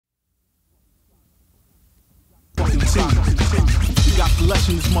DaLush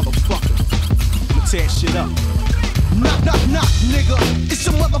in this motherfucker. I'ma tear shit up. Knock, knock, knock, nigga. It's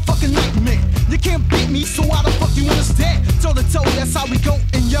your motherfucking nightmare. You can't beat me, so why the fuck you wanna stare? Toe to toe, that's how we go,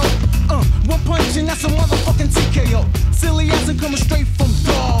 and yo, one punch and that's a motherfucking TKO. Silly ass and coming straight from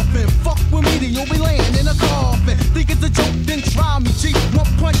Dolphin. Fuck with me, then you'll be laying in a coffin. Think it's a joke, then try me, G. One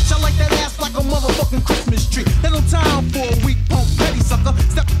punch, I like that ass like a motherfucking Christmas tree. There's no time for a weak punk petty sucker.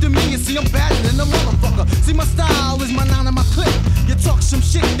 Step to me and see I'm better than a motherfucker. See my style is my 9 and my clip. You talk some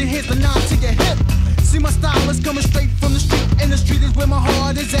shit, then here's the 9 to your hip. See my style is coming straight from the street, and the street is where my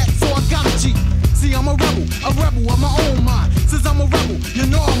heart is at, so I got a G. See I'm a rebel of my own mind. Since I'm a rebel, you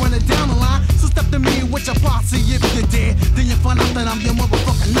know I'm running down the line. So step to me with your posse if you dare. Then you find out that I'm your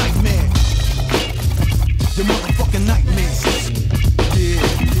motherfucking nightmare. Your motherfucking nightmare. Yeah,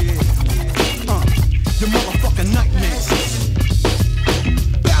 yeah. Your motherfucking nightmare.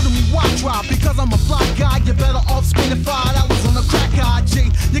 Battle me, why try? Because I'm a fly guy. You better off spending 5 hours on a crack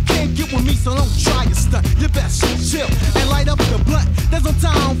IG. You can't get with me, so don't try your stunt. You best chill and light up the blunt. There's no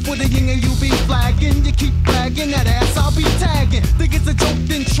time for the yin and you be flagging. You keep bragging, that ass I'll be tagging. Think it's a joke,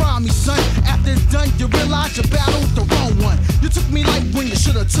 then try me, son. After it's done, you realize you battled the wrong one. You took me light when you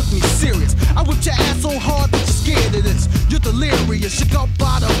should've took me serious. I whipped your ass so hard that you're scared of this. You're delirious, shook up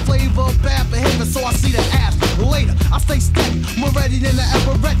by the flavor of bad behavior, so I see the ass later. I stay steady, more ready than I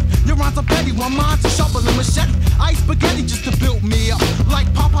ever ready. Your rhymes are petty, my mind's are sharper than machete. I eat spaghetti just to build me up. Like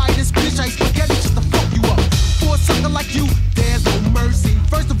Popeye, this bitch, I eat spaghetti just to fuck you up. For a sucker like you, there's no mercy.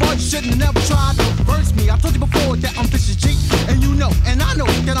 First of all, you shouldn't have never tried to verse me. I told you before that I'm Vicious G, and you know, and I know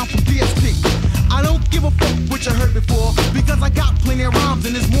that I'm from DSP. I don't give a fuck what you heard before, because I got plenty of rhymes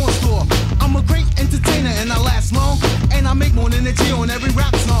and there's more in store. I'm a great entertainer and I last long, and I make more than a G on every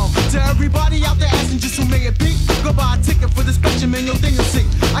rap song. To everybody out there asking just who may it be, go buy a ticket for the spectrum and your thing you'll see.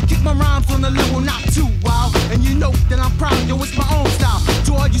 I kick my rhymes on the level not too wild, and you know that I'm proud, yo, it's my own style.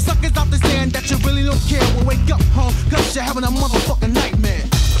 To all you suckers out there saying that you really don't care, well wake up, home, cause you're having a motherfucking nightmare.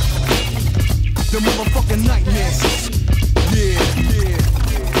 The motherfucking nightmare. Yeah, yeah.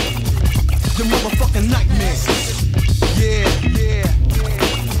 The motherfucking nightmare. Yeah, yeah.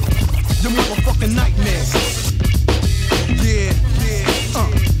 The motherfucking nightmare. Yeah, yeah.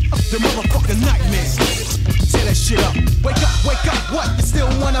 The motherfucking nightmare. Tear that shit up. Wake up, what? You still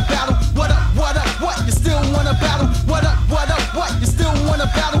wanna battle? What up, what? You still wanna battle? What up, what? You still wanna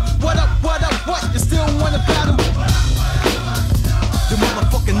battle? What up, what? You still wanna battle? The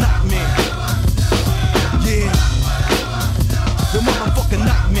motherfucking nightmare. Yeah. The motherfucking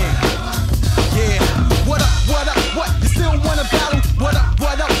nightmare. Yeah. What up, what? You still wanna battle? What up,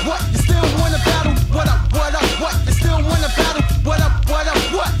 what? You still wanna battle? What up, what? You still wanna battle? What up,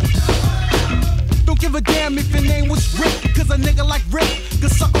 what? Don't give a damn if your name was Rick, cause a nigga like Rick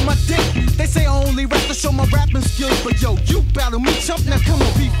could suck on my dick. They say I only rap to show my rapping skills, but yo, you battle me, chump, now come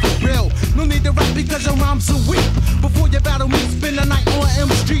on, be for real. No need to rap because your rhymes are weak. Before you battle me, spend the night on M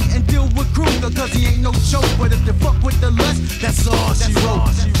Street and deal with Kruger, cause he ain't no joke. But if you fuck with DaLush, that's all she wrote.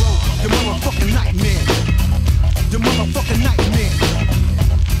 The motherfucking nightmare. The motherfucking nightmare.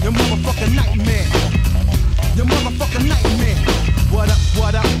 The motherfucking nightmare. The motherfucking nightmare.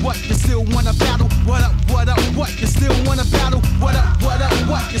 What up, what? You still wanna battle? What up, what? You still wanna battle?